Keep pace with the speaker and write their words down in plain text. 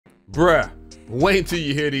Bruh, wait until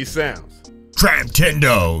you hear these sounds.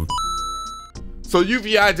 Traptendo. So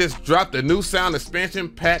UVI just dropped a new sound expansion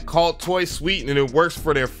pack called Toy Suite, and it works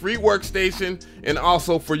for their free workstation and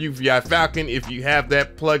also for UVI Falcon if you have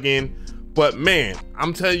that plugin. But man,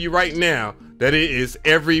 I'm telling you right now that it is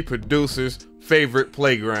every producer's favorite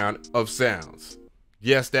playground of sounds.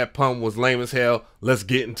 Yes, that pun was lame as hell. Let's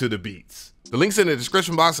get into the beats. The link's in the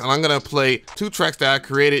description box, and I'm gonna play 2 tracks that I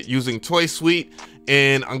created using Toy Suite,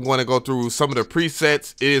 and I'm going to go through some of the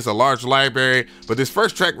presets. It is a large library, but this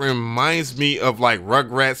first track reminds me of like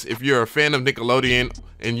Rugrats. If you're a fan of Nickelodeon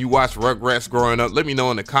and you watch Rugrats growing up, let me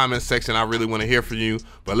know in the comments section. I really want to hear from you,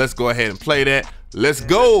 but let's go ahead and play that. Let's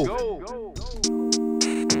go.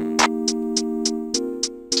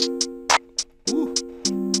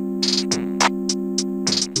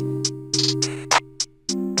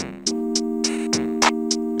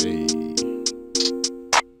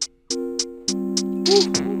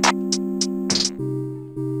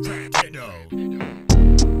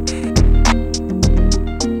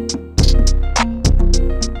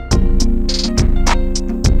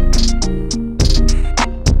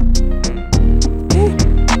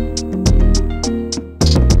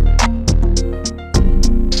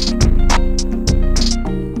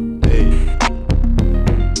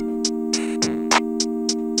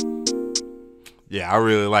 Yeah, I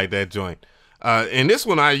really like that joint. In this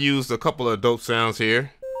one, I used a couple of dope sounds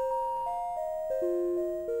here,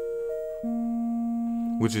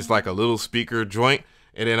 which is like a little speaker joint.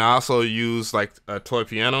 And then I also used like a toy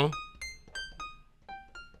piano.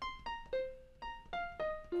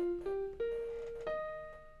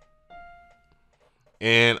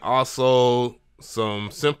 And also some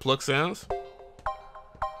synth plug sounds.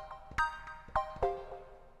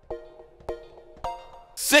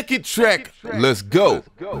 Second track, let's go.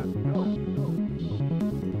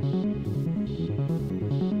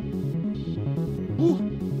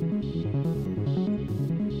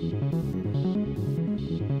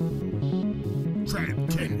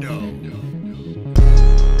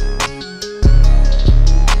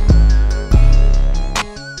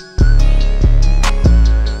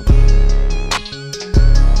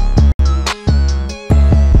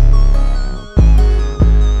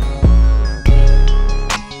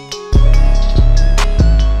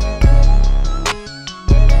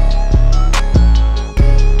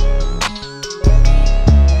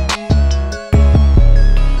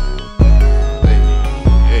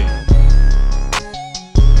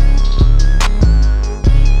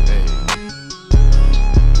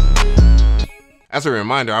 As a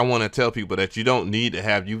reminder, I want to tell people that you don't need to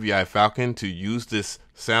have UVI Falcon to use this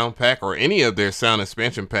sound pack or any of their sound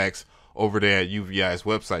expansion packs over there at UVI's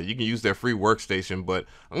website. You can use their free workstation, but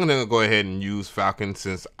I'm going to go ahead and use Falcon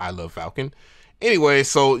since I love Falcon. Anyway,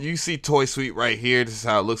 so you see Toy Suite right here. This is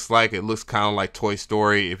how it looks like. It looks kind of like Toy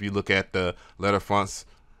Story if you look at the letter fonts.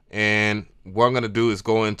 And what I'm going to do is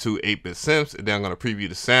go into 8-bit Sims, and then I'm going to preview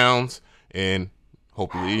the sounds, and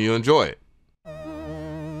hopefully you enjoy it.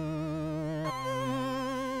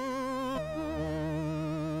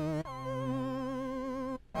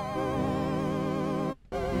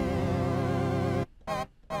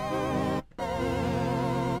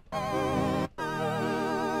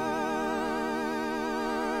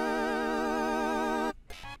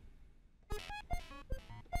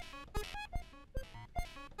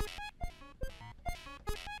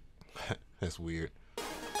 That's weird.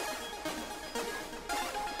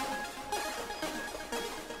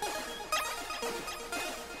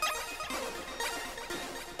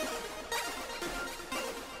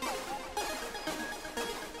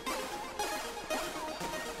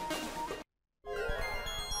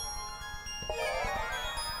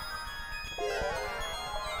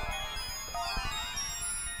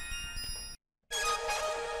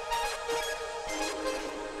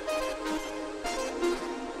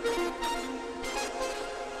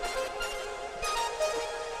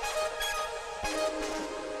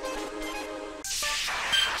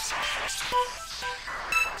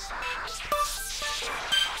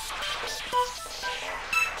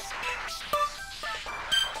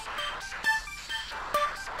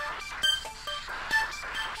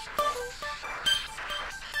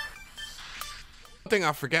 Thing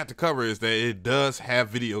I forgot to cover is that it does have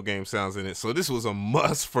video game sounds in it, so this was a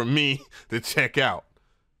must for me to check out.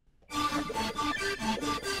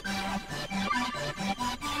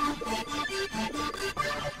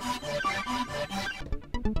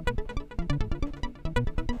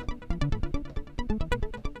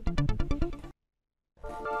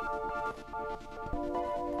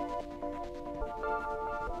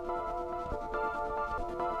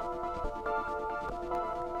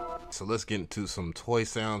 so let's get into some toy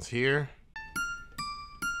sounds here.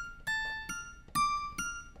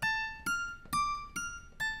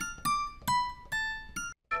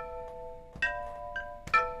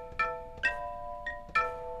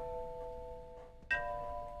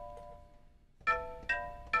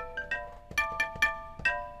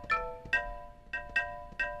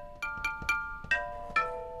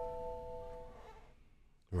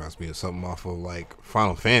 Reminds me of something off of like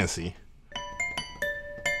Final Fantasy.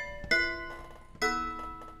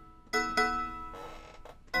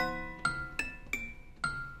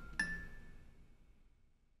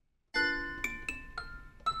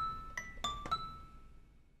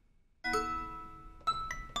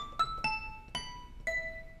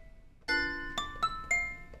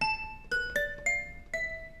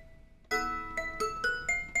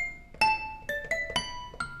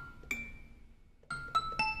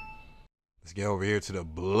 Let's get over here to the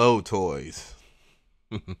blow toys.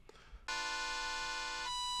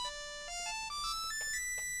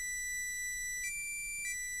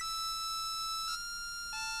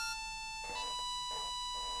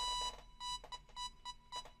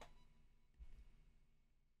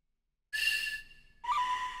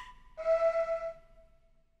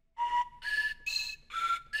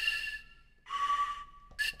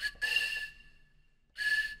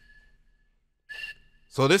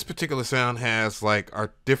 So this particular sound has like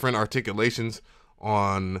our different articulations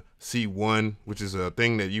on C1, which is a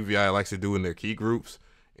thing that UVI likes to do in their key groups,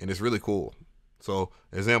 and it's really cool. So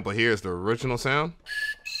example here is the original sound,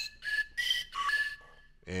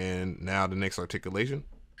 and now the next articulation.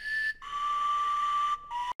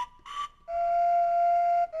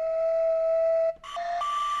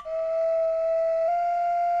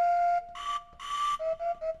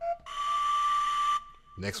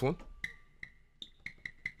 Next one.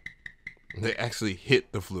 They actually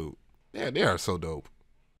hit the flute. Yeah, they are so dope.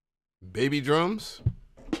 Baby drums.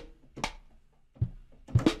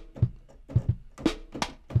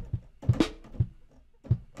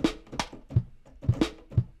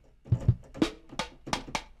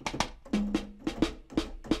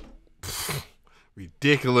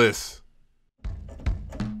 Ridiculous.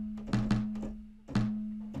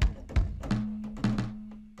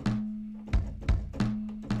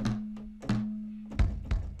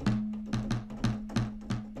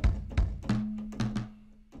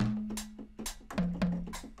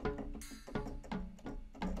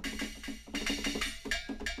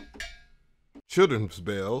 Children's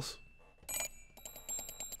bells.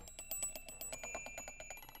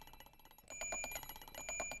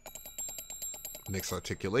 Next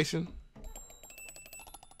articulation.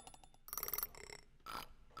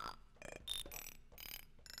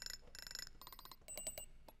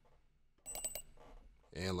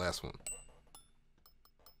 And last one.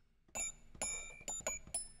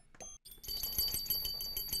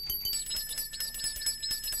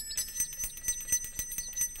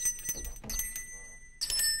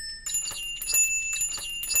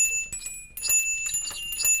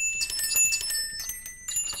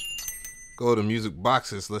 Go to music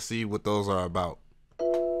boxes. Let's see what those are about.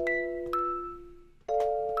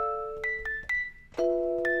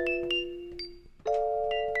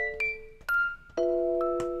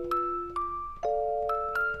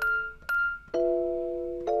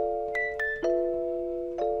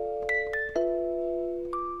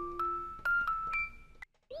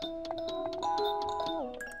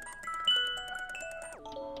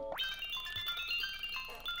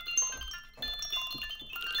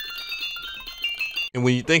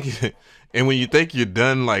 And when you think you're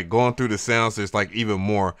done like going through the sounds, there's like even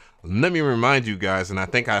more. Let me remind you guys, and I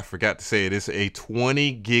think I forgot to say it's a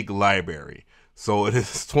 20 gig library. So it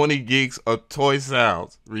is 20 gigs of toy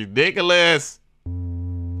sounds. Ridiculous.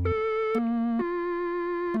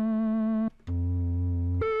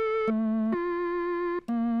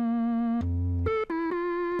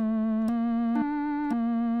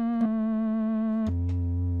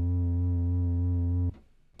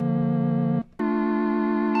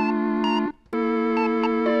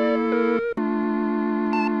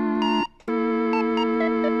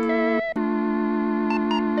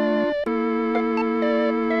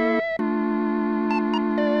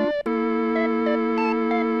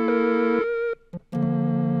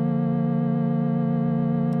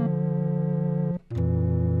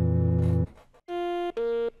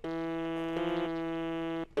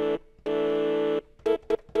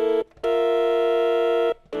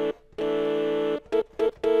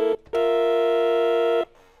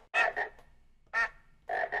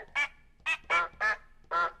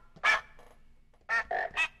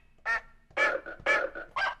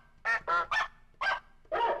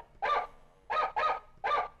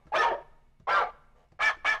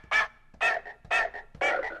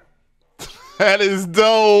 That is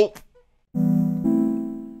dope.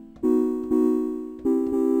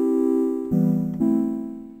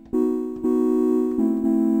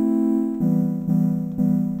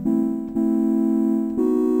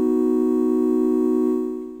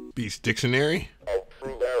 Beast Dictionary.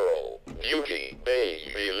 Beauty,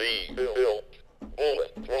 baby, built,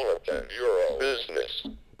 bullet, product, Euro business.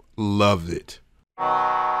 Love it.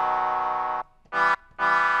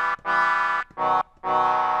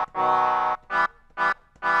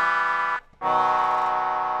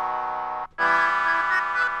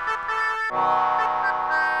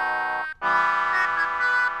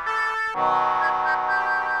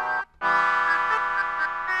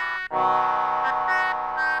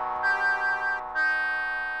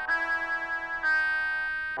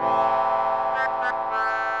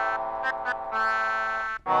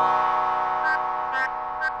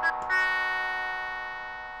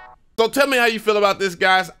 So tell me how you feel about this,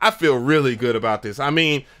 guys. I feel really good about this. I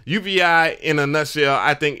mean, UVI in a nutshell,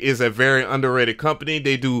 I think is a very underrated company.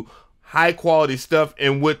 They do high quality stuff.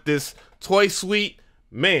 And with this toy suite,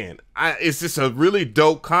 man, it's just a really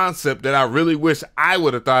dope concept that I really wish I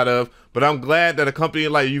would have thought of. But I'm glad that a company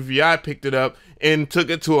like UVI picked it up and took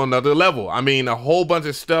it to another level. I mean, a whole bunch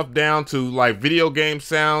of stuff down to like video game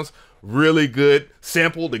sounds, really good.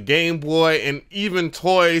 Sample the Game Boy and even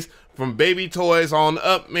toys from baby toys on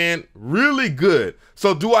up, man, really good.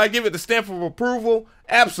 So do I give it the stamp of approval?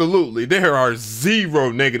 Absolutely. There are zero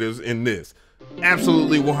negatives in this.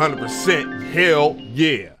 Absolutely 100%. Hell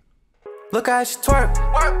yeah. Look how she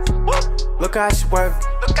twerk. Look how she work.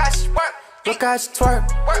 Look how she work. Look how she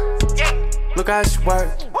twerk. Look how she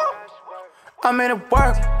work. I made it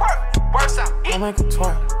work. I make it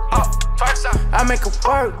twerk. I make it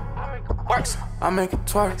work. I make it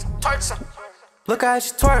twerk. Look how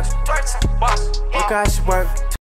she twerk. Look how she work.